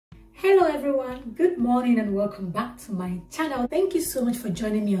Hello everyone, good morning and welcome back to my channel. Thank you so much for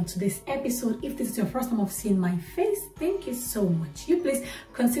joining me on today's episode. If this is your first time of seeing my face, thank you so much. You please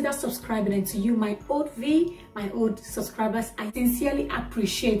consider subscribing, and to you my old subscribers, I sincerely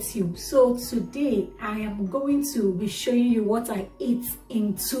appreciate you. So today I am going to be showing you what I eat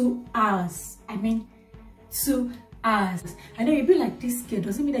in 2 hours. 2 hours. I know you'll be like, this girl,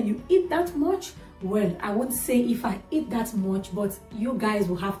 does it mean that you eat that much? Well, I won't say if I eat that much, but you guys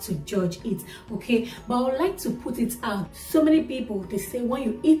will have to judge it, okay? But I would like to put it out. So many people, they say when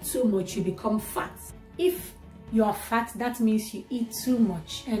you eat too much, you become fat. If you are fat, that means you eat too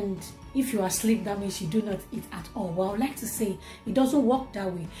much. And if you are slim, that means you do not eat at all. Well, I would like to say it doesn't work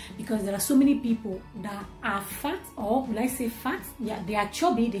that way, because there are so many people that are fat, or will I say fat? Yeah, they are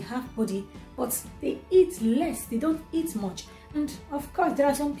chubby, they have body, but they eat less, they don't eat much. And of course, there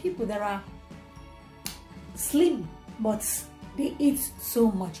are some people that are slim but they eat so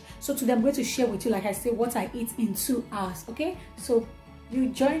much. So today I'm going to share with you, like I say, what I eat in 2 hours. Okay, so you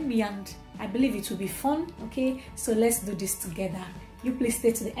join me and I believe it will be fun. Okay, so let's do this together. You please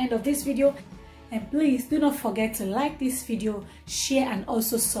stay to the end of this video, and please do not forget to like this video, share, and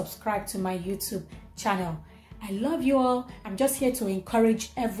also subscribe to my YouTube channel. I love you all. I'm just here to encourage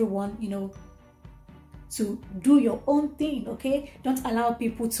everyone, to do your own thing. Okay, don't allow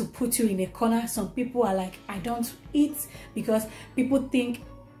people to put you in a corner. Some people are like, I don't eat because people think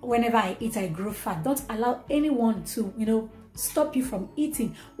whenever I eat I grow fat. Don't allow anyone to stop you from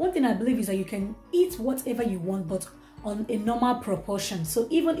eating. One thing I believe is that you can eat whatever you want, but on a normal proportion. So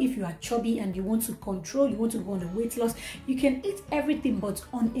even if you are chubby and you want to control, you want to go on a weight loss, you can eat everything but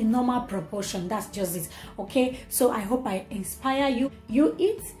on a normal proportion. That's just it. Okay, so I hope I inspire you. You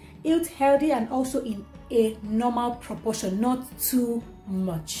eat healthy and also in a normal proportion, not too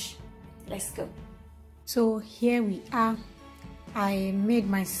much. Let's go. So here we are. I made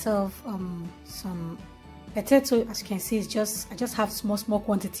myself some potato. As you can see, I just have small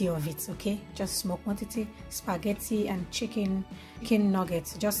quantity of it. Okay, just small quantity. Spaghetti and chicken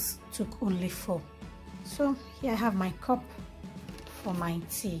nuggets. Just took only 4. So here I have my cup for my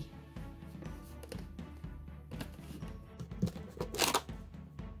tea.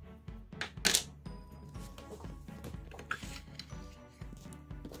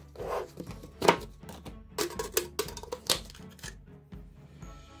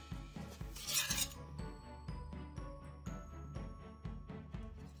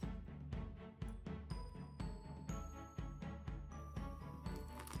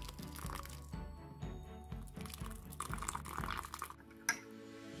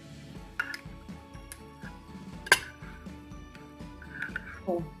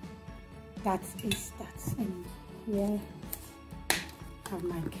 Oh, that is that. And here I have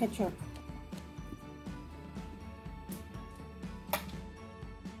my ketchup.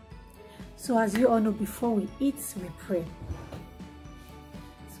 So as you all know, before we eat, we pray.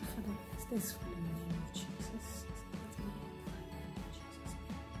 So Father, bless this food in the name of Jesus.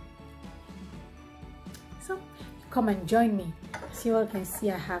 So come and join me. As you all can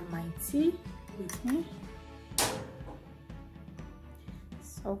see, I have my tea with me.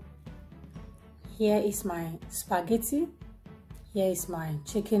 So here is my spaghetti, here is my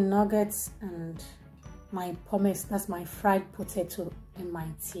chicken nuggets, and my pommes. That's my fried potato, and my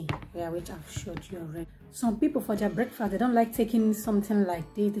tea, which I've showed you already. Some people, for their breakfast, they don't like taking something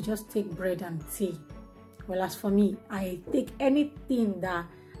like this. They just take bread and tea. Well, as for me, I take anything that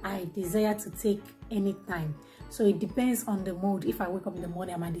I desire to take anytime. So it depends on the mood. If I wake up in the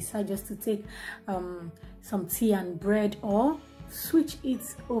morning, I might decide just to take some tea and bread, or switch it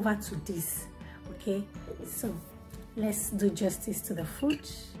over to this. Okay, so let's do justice to the food.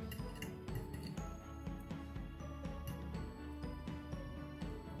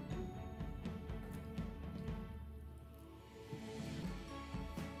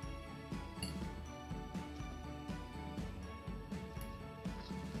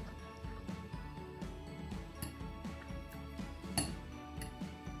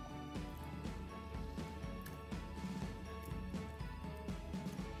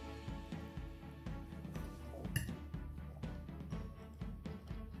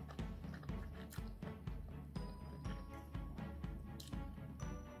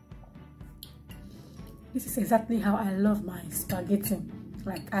 This is exactly how I love my spaghetti.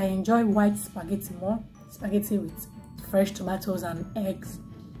 Like, I enjoy white spaghetti more. Spaghetti with fresh tomatoes and eggs,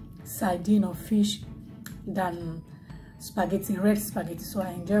 sardine or fish, than spaghetti, red spaghetti. So I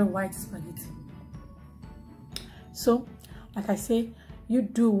enjoy white spaghetti. So, like I say, you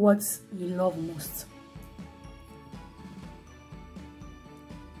do what you love most.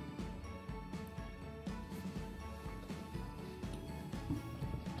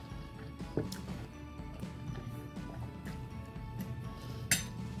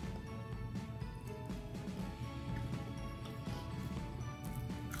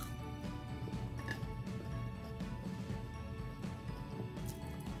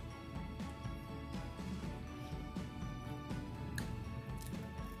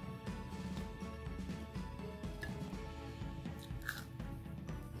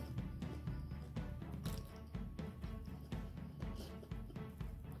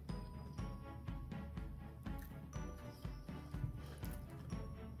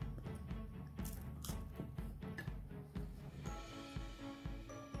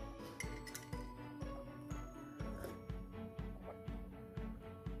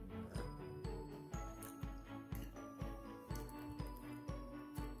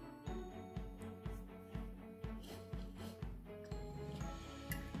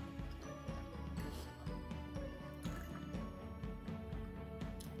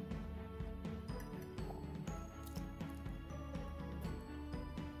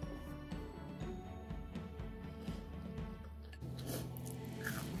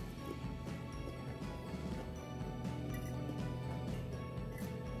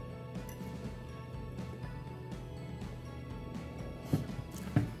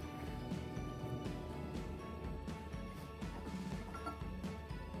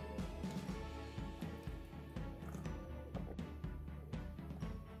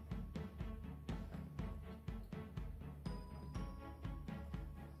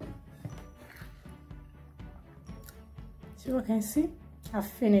 So you can see I've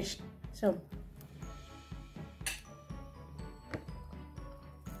finished.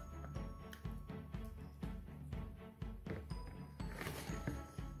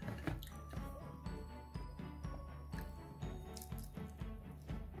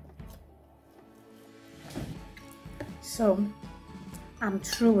 So I'm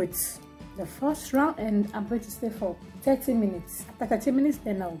through with the first round and I'm going to stay for 30 minutes. After 30 minutes,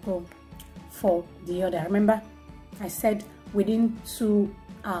 then I'll go for the other. Remember, I said within 2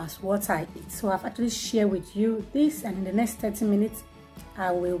 hours what I eat. So I've actually shared with you this, and in the next 30 minutes,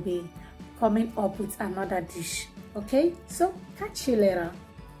 I will be coming up with another dish. Okay, so catch you later.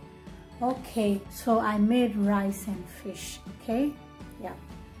 Okay, so I made rice and fish. Okay, yeah,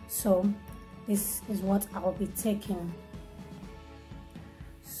 so this is what I'll be taking.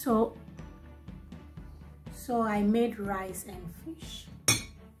 So I made rice and fish.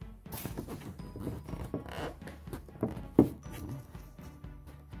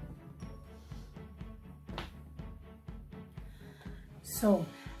 So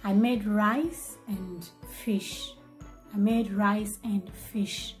I made rice and fish. I made rice and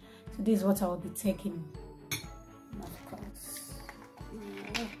fish. So this is what I will be taking. Of course,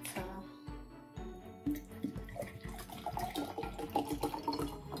 water.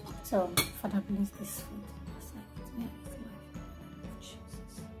 So Father, bless this food.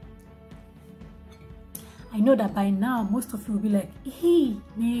 I know that by now most of you will be like, hey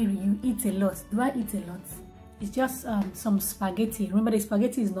Mary, you eat a lot. Do I eat a lot? It's just some spaghetti. Remember, the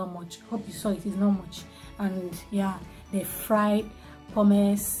spaghetti is not much. Hope you saw it is not much. And yeah, they fried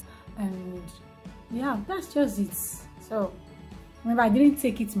pommes, and yeah, that's just it. So remember, I didn't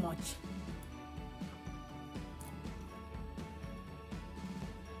take it much.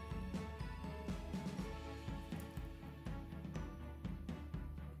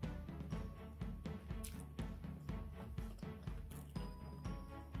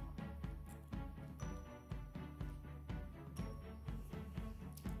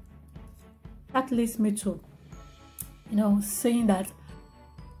 That leads me to, saying that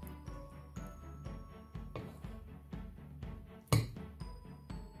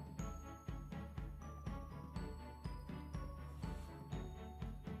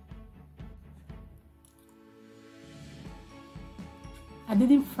I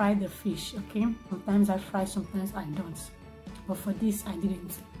didn't fry the fish, okay? Sometimes I fry, sometimes I don't. But for this, I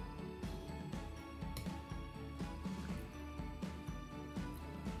didn't.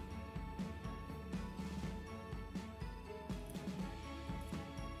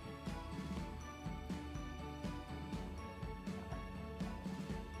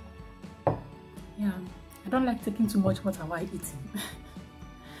 Yeah, I don't like taking too much water while eating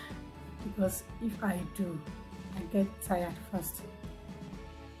because if I do, I get tired first.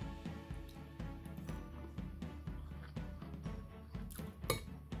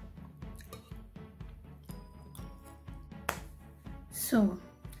 So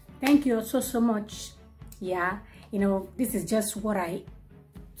thank you so much. Yeah, this is just what I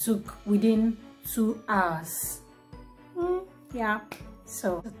took within 2 hours. Yeah,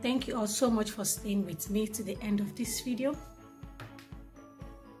 so thank you all so much for staying with me to the end of this video.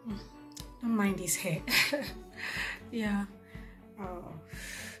 Don't mind his hair. Yeah. Oh.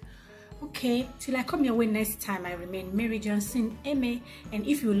 Okay, till I come your way next time, I remain Mary Johnson Eme. And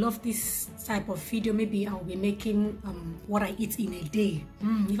if you love this type of video, maybe I'll be making what I eat in a day.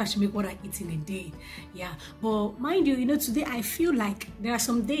 If I should make what I eat in a day. Yeah, but mind you, today I feel like there are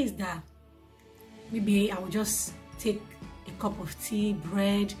some days that maybe I will just take a cup of tea,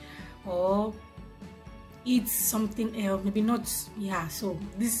 bread, or eat something else, maybe not. Yeah, so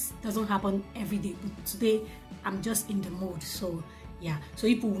this doesn't happen every day, but today I'm just in the mood. So yeah, so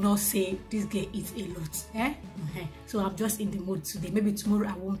people will not say this girl eats a lot. So I'm just in the mood today. Maybe tomorrow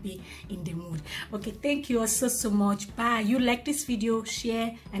I won't be in the mood. Okay, thank you all so much. Bye. You like this video,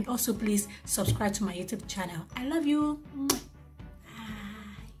 share, and also please subscribe to my YouTube channel. I love you.